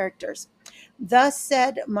historical characters. Thus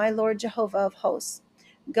said my Lord Jehovah of hosts,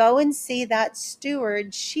 go and see that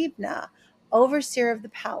steward Shebna, overseer of the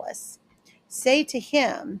palace. Say to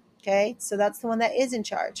him, okay, so that's the one that is in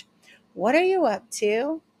charge. What are you up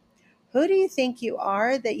to? Who do you think you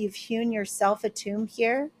are that you've hewn yourself a tomb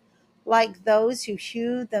here? Like those who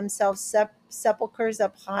hew themselves sepulchres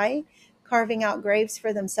up high, carving out graves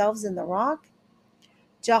for themselves in the rock?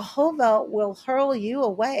 Jehovah will hurl you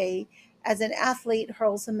away as an athlete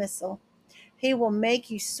hurls a missile. He will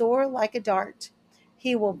make you soar like a dart.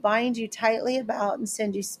 He will bind you tightly about and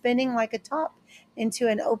send you spinning like a top into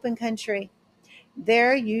an open country.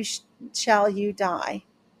 There shall you die.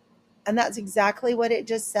 And that's exactly what it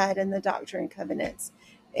just said in the Doctrine and Covenants.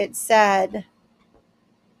 It said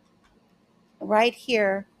right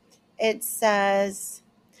here, it says,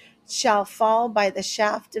 shall fall by the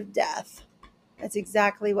shaft of death. That's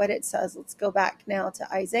exactly what it says. Let's go back now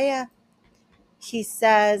to Isaiah. He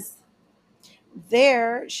says,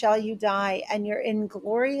 there shall you die, and your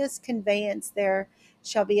inglorious conveyance there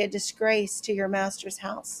shall be a disgrace to your master's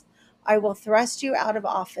house. I will thrust you out of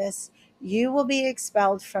office. You will be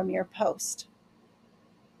expelled from your post.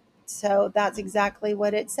 So that's exactly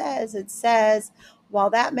what it says. It says, while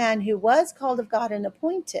that man who was called of God and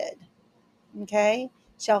appointed, okay,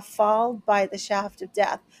 shall fall by the shaft of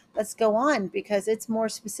death. Let's go on because it's more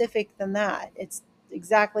specific than that. It's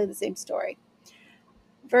exactly the same story.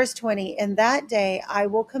 Verse 20, in that day I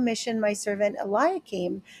will commission my servant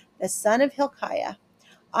Eliakim, the son of Hilkiah.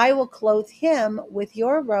 I will clothe him with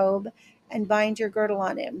your robe and bind your girdle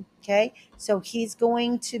on him. Okay, so he's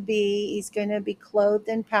going to be clothed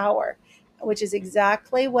in power, which is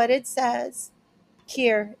exactly what it says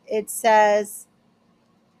here. It says,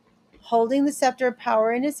 holding the scepter of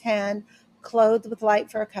power in his hand, clothed with light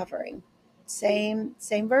for a covering. Same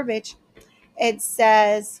verbiage. It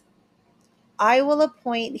says, I will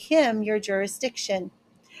appoint him your jurisdiction,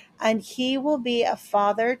 and he will be a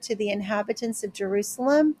father to the inhabitants of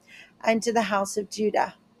Jerusalem and to the house of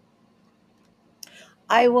Judah.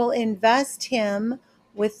 I will invest him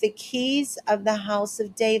with the keys of the house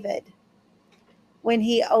of David. When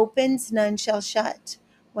he opens, none shall shut.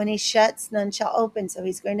 When he shuts, none shall open. So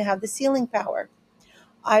he's going to have the sealing power.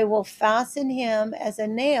 I will fasten him as a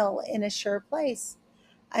nail in a sure place,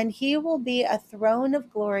 and he will be a throne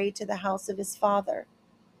of glory to the house of his father.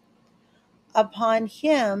 Upon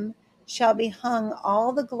him shall be hung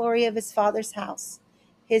all the glory of his father's house,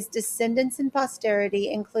 his descendants and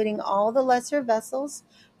posterity, including all the lesser vessels,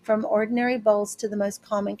 from ordinary bowls to the most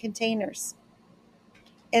common containers.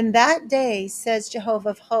 In that day, says Jehovah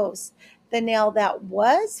of hosts, the nail that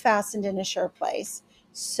was fastened in a sure place.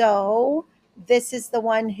 So this is the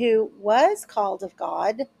one who was called of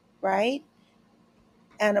God, right?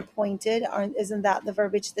 And appointed. Isn't that the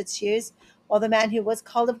verbiage that's used? Well, the man who was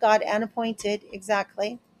called of God and appointed,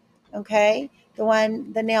 exactly. Okay.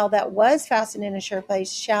 The nail that was fastened in a sure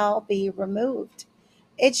place shall be removed.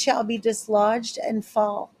 It shall be dislodged and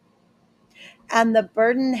fall. And the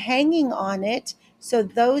burden hanging on it. So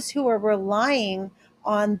those who are relying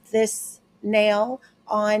on this nail,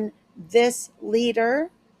 on this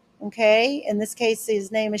leader, okay, in this case,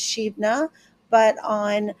 his name is Shebna, but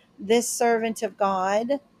on this servant of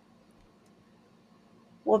God,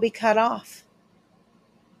 will be cut off.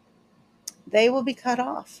 They will be cut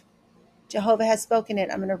off. Jehovah has spoken it.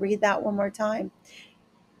 I'm going to read that one more time.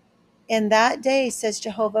 In that day, says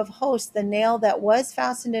Jehovah of hosts, the nail that was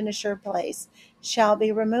fastened in a sure place shall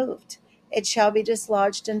be removed. It shall be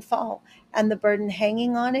dislodged and fall, and the burden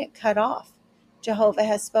hanging on it cut off. Jehovah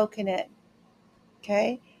has spoken it.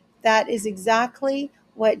 Okay? That is exactly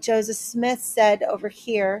what Joseph Smith said over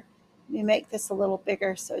here. Let me make this a little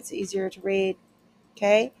bigger so it's easier to read.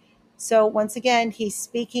 Okay? So once again, he's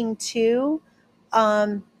speaking to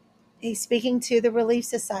the Relief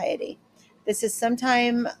Society. This is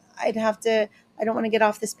sometime I don't want to get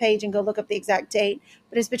off this page and go look up the exact date,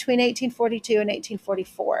 but it's between 1842 and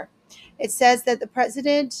 1844. It says that the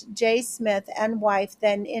President J. Smith and wife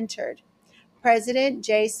then entered. President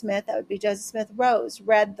J. Smith, that would be Joseph Smith, rose,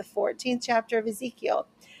 read the 14th chapter of Ezekiel,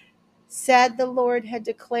 said the Lord had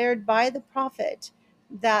declared by the prophet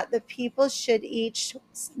that the people should each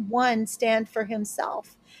one stand for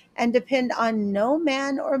himself and depend on no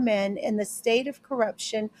man or men in the state of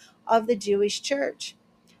corruption of the Jewish church.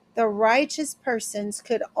 The righteous persons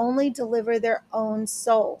could only deliver their own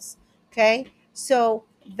souls. Okay, so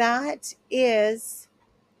that is,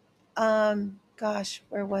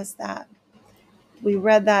 where was that? We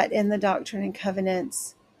read that in the Doctrine and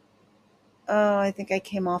Covenants. Oh, I think I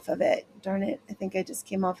came off of it. Darn it. I think I just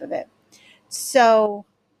came off of it. So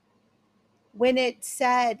when it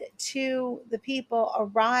said to the people,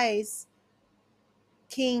 arise,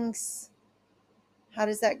 kings, how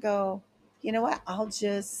does that go? You know what? I'll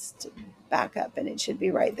just back up and it should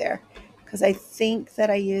be right there because I think that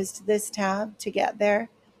I used this tab to get there.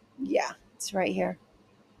 Yeah, it's right here.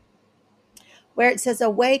 Where it says,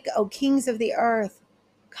 awake, O kings of the earth.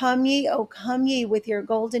 Come ye, O come ye with your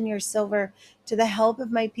gold and your silver to the help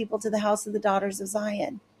of my people, to the house of the daughters of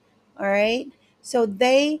Zion. All right. So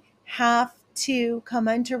they have to come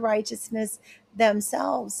unto righteousness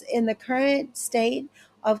themselves in the current state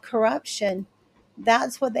of corruption.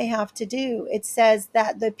 That's what they have to do. It says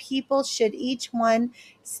that the people should each one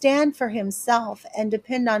stand for himself and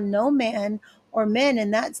depend on no man or men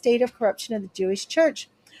in that state of corruption of the Jewish church.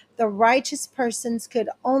 The righteous persons could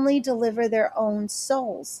only deliver their own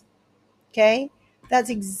souls. Okay? That's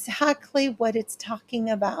exactly what it's talking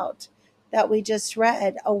about that we just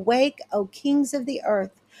read. Awake, O kings of the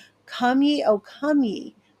earth. Come ye, O come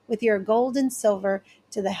ye, with your gold and silver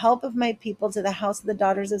to the help of my people, to the house of the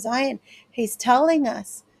daughters of Zion. He's telling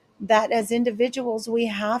us that as individuals, we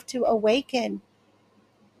have to awaken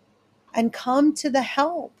and come to the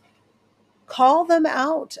help. Call them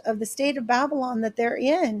out of the state of Babylon that they're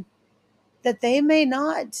in, that they may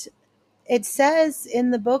not. It says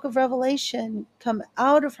in the book of Revelation, come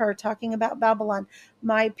out of her, talking about Babylon,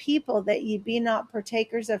 my people, that ye be not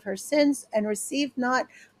partakers of her sins and receive not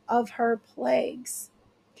of her plagues.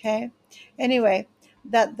 Okay. Anyway,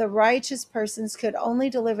 that the righteous persons could only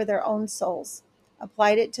deliver their own souls.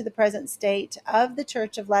 Applied it to the present state of the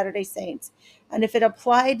Church of Latter-day Saints. And if it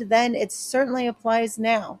applied then, it certainly applies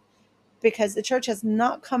now, because the church has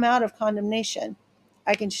not come out of condemnation.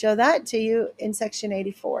 I can show that to you in section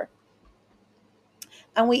 84.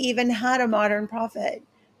 And we even had a modern prophet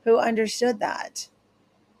who understood that,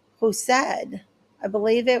 who said, I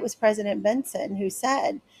believe it was President Benson, who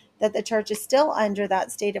said that the church is still under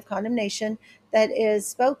that state of condemnation that is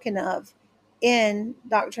spoken of in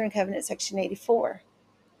Doctrine and Covenants, section 84.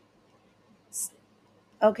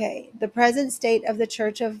 Okay, the present state of the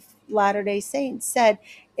Church of Latter-day Saints said,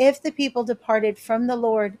 if the people departed from the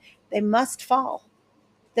Lord, they must fall,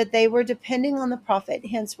 that they were depending on the prophet,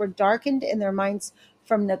 hence were darkened in their minds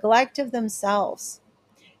from neglect of themselves.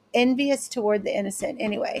 envious toward the innocent.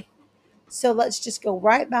 Anyway, so let's just go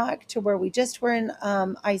right back to where we just were in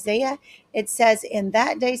Isaiah. It says, in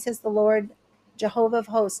that day, says the Lord Jehovah of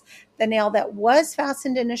hosts, the nail that was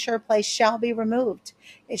fastened in a sure place shall be removed.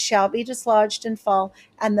 It shall be dislodged and fall.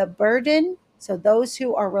 And the burden, so those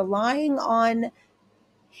who are relying on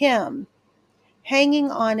him, hanging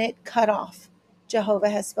on it, cut off. Jehovah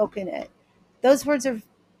has spoken it. Those words are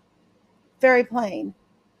very plain.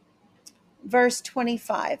 Verse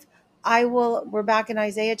 25. We're back in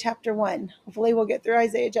Isaiah chapter 1. Hopefully we'll get through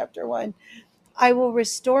Isaiah chapter 1. I will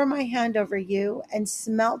restore my hand over you and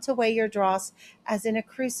smelt away your dross as in a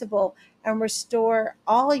crucible and restore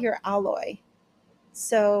all your alloy.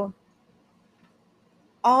 So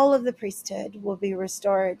all of the priesthood will be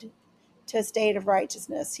restored to a state of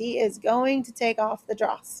righteousness. He is going to take off the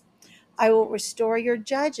dross. I will restore your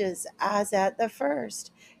judges as at the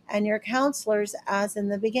first, and your counselors as in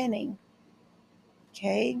the beginning.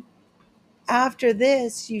 Okay. After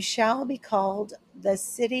this, you shall be called the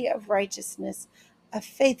city of righteousness, a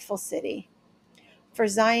faithful city. For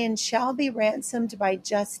Zion shall be ransomed by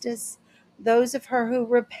justice, those of her who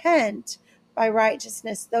repent by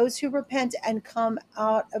righteousness, those who repent and come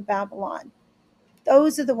out of Babylon.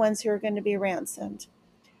 Those are the ones who are going to be ransomed.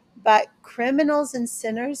 But criminals and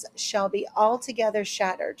sinners shall be altogether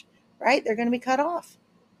shattered, right? They're going to be cut off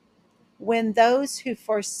when those who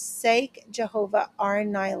forsake Jehovah are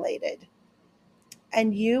annihilated.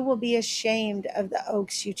 And you will be ashamed of the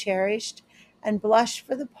oaks you cherished and blush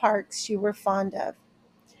for the parks you were fond of.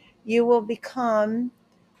 You will become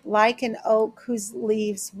like an oak whose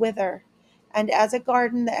leaves wither, and as a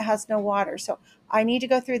garden that has no water. So I need to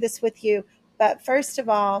go through this with you. But first of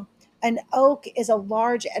all, an oak is a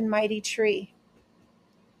large and mighty tree.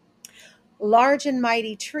 Large and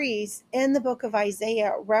mighty trees in the book of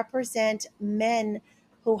Isaiah represent men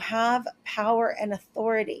who have power and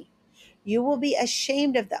authority. You will be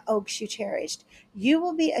ashamed of the oaks you cherished. You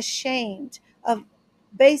will be ashamed of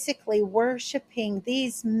basically worshiping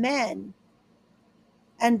these men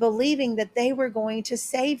and believing that they were going to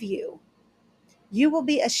save you. You will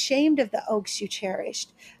be ashamed of the oaks you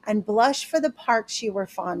cherished and blush for the parks you were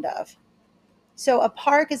fond of. So a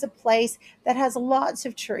park is a place that has lots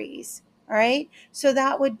of trees, all right? So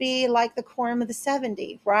that would be like the Quorum of the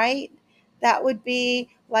 70, right? That would be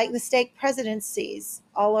like the stake presidencies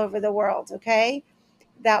all over the world, okay?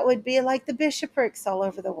 That would be like the bishoprics all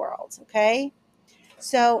over the world, okay?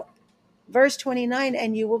 So verse 29,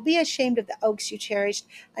 and you will be ashamed of the oaks you cherished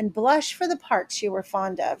and blush for the parks you were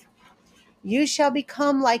fond of. You shall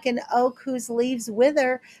become like an oak whose leaves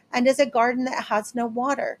wither and as a garden that has no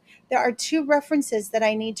water. There are two references that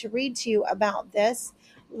I need to read to you about this.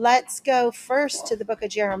 Let's go first to the book of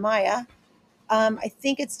Jeremiah. I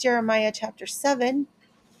think it's Jeremiah chapter 7.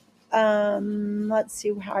 Let's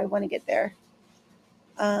see how I want to get there.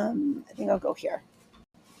 I think I'll go here.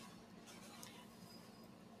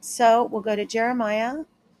 So we'll go to Jeremiah.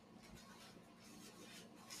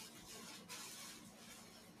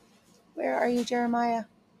 Where are you, Jeremiah?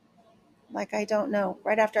 Like, I don't know.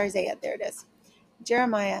 Right after Isaiah. There it is.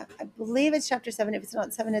 Jeremiah. I believe it's chapter 7. If it's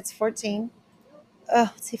not 7, it's 14.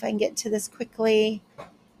 Let's see if I can get to this quickly.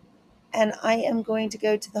 And I am going to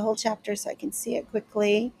go to the whole chapter so I can see it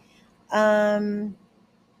quickly.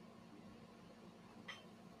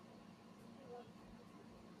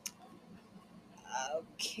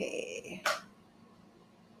 Okay.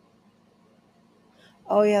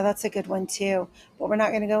 Oh, yeah, that's a good one too. But we're not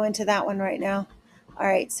going to go into that one right now. All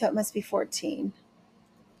right, so it must be 14.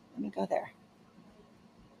 Let me go there.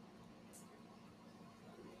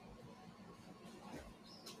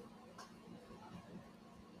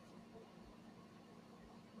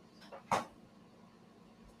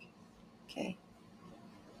 Okay.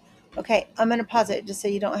 Okay, I'm going to pause it just so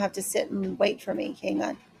you don't have to sit and wait for me. Hang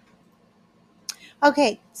on.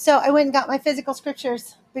 Okay, so I went and got my physical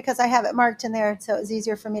scriptures because I have it marked in there, so it was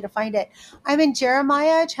easier for me to find it. I'm in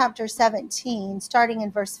Jeremiah chapter 17, starting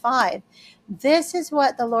in verse 5. This is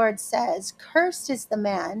what the Lord says: Cursed is the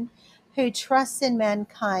man who trusts in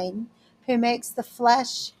mankind, who makes the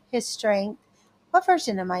flesh his strength. What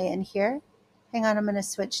version am I in here? Hang on, I'm going to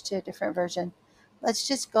switch to a different version. Let's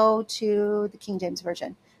just go to the King James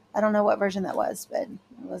Version. I don't know what version that was, but it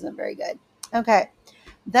wasn't very good. Okay.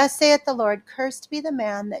 Thus saith the Lord, Cursed be the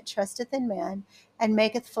man that trusteth in man, and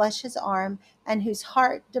maketh flesh his arm, and whose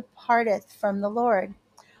heart departeth from the Lord.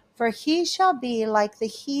 For he shall be like the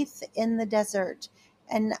heath in the desert.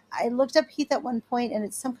 And I looked up heath at one point, and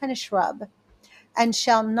it's some kind of shrub. And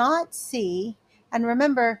shall not see. And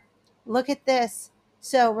remember, look at this.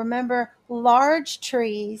 So remember, large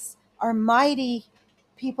trees are mighty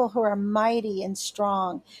people who are mighty and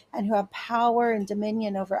strong and who have power and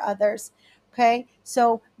dominion over others. Okay,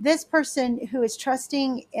 so this person who is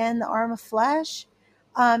trusting in the arm of flesh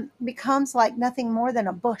becomes like nothing more than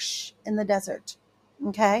a bush in the desert.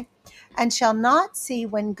 Okay, and shall not see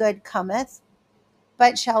when good cometh,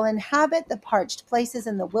 but shall inhabit the parched places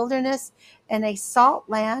in the wilderness, in a salt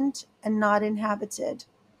land and not inhabited.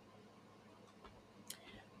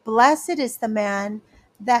 Blessed is the man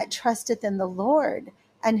that trusteth in the Lord,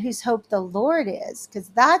 and whose hope the Lord is, because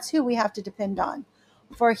that's who we have to depend on.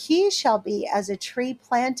 For he shall be as a tree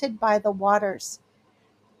planted by the waters,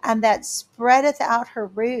 and that spreadeth out her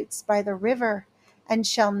roots by the river, and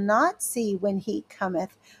shall not see when heat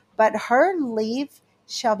cometh, but her leaf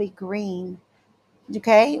shall be green.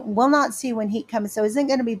 Okay, will not see when heat comes, so isn't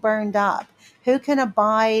going to be burned up. Who can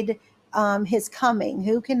abide his coming?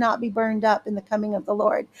 Who cannot be burned up in the coming of the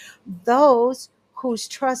Lord? Those whose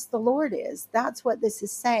trust the Lord is. That's what this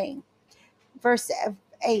is saying. Verse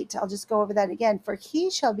 8, I'll just go over that again. For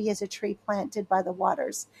he shall be as a tree planted by the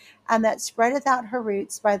waters, and that spreadeth out her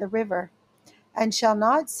roots by the river, and shall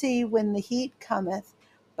not see when the heat cometh,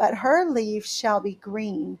 but her leaf shall be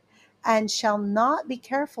green, and shall not be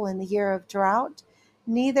careful in the year of drought,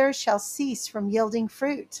 neither shall cease from yielding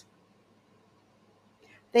fruit.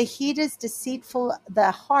 The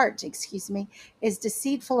heart, is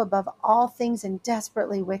deceitful above all things and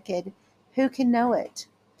desperately wicked. Who can know it?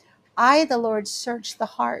 I, the Lord, search the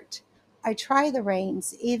heart. I try the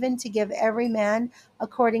reins, even to give every man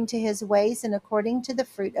according to his ways and according to the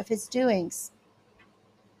fruit of his doings.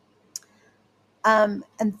 And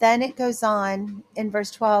then it goes on in verse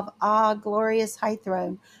 12, glorious high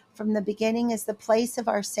throne, from the beginning is the place of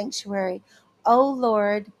our sanctuary. O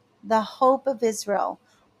Lord, the hope of Israel,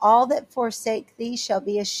 all that forsake thee shall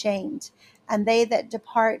be ashamed, and they that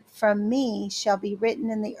depart from me shall be written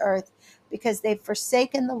in the earth, because they've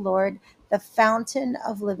forsaken the Lord, the fountain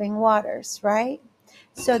of living waters, right?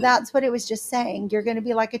 So that's what it was just saying. You're going to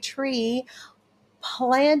be like a tree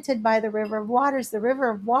planted by the river of waters. The river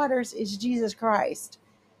of waters is Jesus Christ.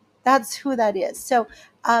 That's who that is. So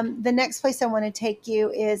the next place I want to take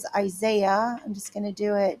you is Isaiah. I'm just going to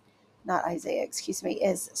do it. Not Isaiah, excuse me,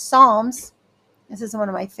 is Psalms. This is one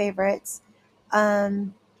of my favorites.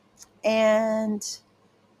 And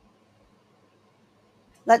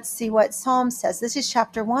let's see what Psalm says. This is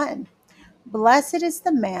chapter 1. Blessed is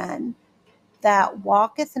the man that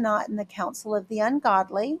walketh not in the counsel of the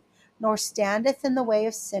ungodly, nor standeth in the way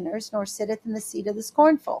of sinners, nor sitteth in the seat of the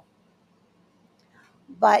scornful.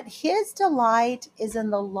 But his delight is in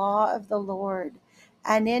the law of the Lord,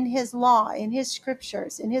 and in his law, in his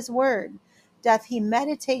scriptures, in his word, doth he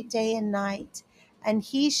meditate day and night. And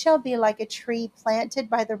he shall be like a tree planted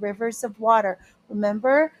by the rivers of water.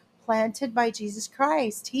 Remember, planted by Jesus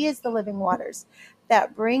Christ. He is the living waters,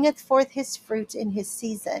 that bringeth forth his fruit in his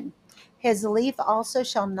season. His leaf also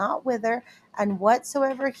shall not wither, and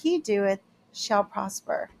whatsoever he doeth shall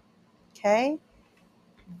prosper. Okay?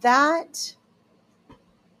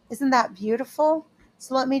 Isn't that beautiful?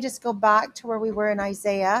 So let me just go back to where we were in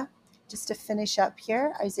Isaiah, just to finish up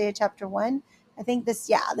here. Isaiah chapter 1. I think this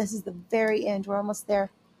is the very end. We're almost there.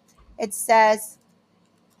 It says,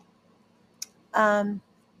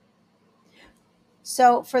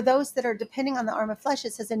 so for those that are depending on the arm of flesh,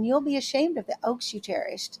 it says, and you'll be ashamed of the oaks you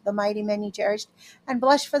cherished, the mighty men you cherished, and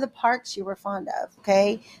blush for the parks you were fond of.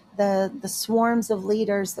 Okay, the swarms of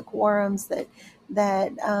leaders, the quorums that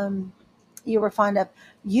you were fond of.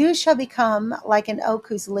 You shall become like an oak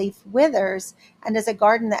whose leaf withers, and as a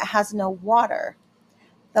garden that has no water.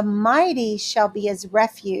 The mighty shall be as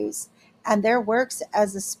refuse, and their works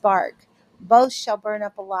as a spark. Both shall burn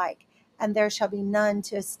up alike, and there shall be none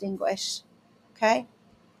to extinguish. Okay?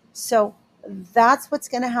 So that's what's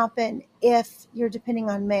going to happen if you're depending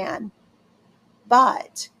on man.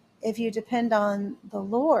 But if you depend on the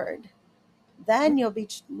Lord, then you'll be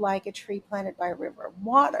like a tree planted by a river of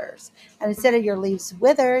waters. And instead of your leaves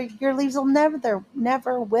wither, your leaves will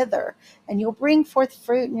never wither. And you'll bring forth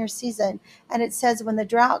fruit in your season. And it says when the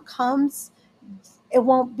drought comes, it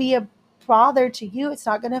won't be a bother to you. It's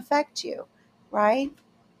not going to affect you, right?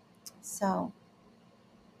 So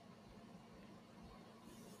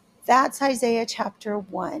that's Isaiah chapter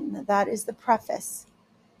 1. That is the preface.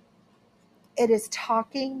 It is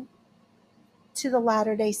talking to the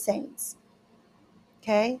Latter-day Saints.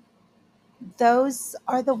 Okay? Those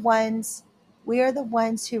are the ones, we are the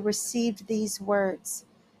ones who received these words,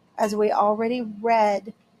 as we already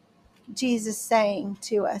read Jesus saying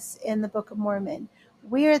to us in the Book of Mormon.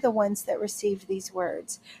 We are the ones that received these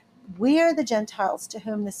words. We are the Gentiles to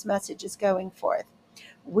whom this message is going forth.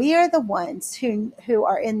 We are the ones who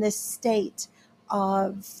are in this state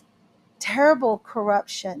of terrible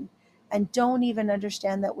corruption and don't even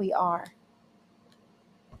understand that we are.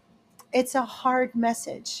 It's a hard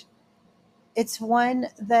message. It's one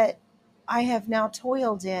that I have now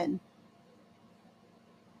toiled in.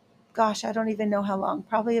 Gosh, I don't even know how long,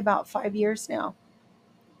 probably about 5 years now,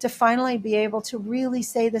 to finally be able to really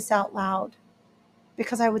say this out loud,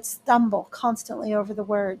 because I would stumble constantly over the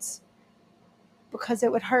words because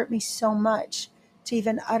it would hurt me so much to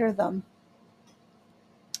even utter them.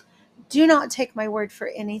 Do not take my word for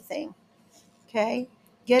anything, okay?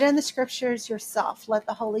 Get in the scriptures yourself. Let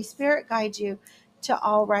the Holy Spirit guide you to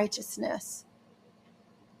all righteousness.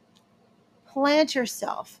 Plant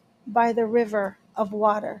yourself by the river of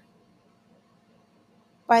water,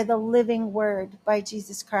 by the living word, by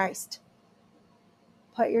Jesus Christ.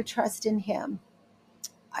 Put your trust in him.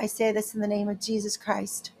 I say this in the name of Jesus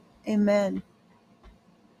Christ. Amen.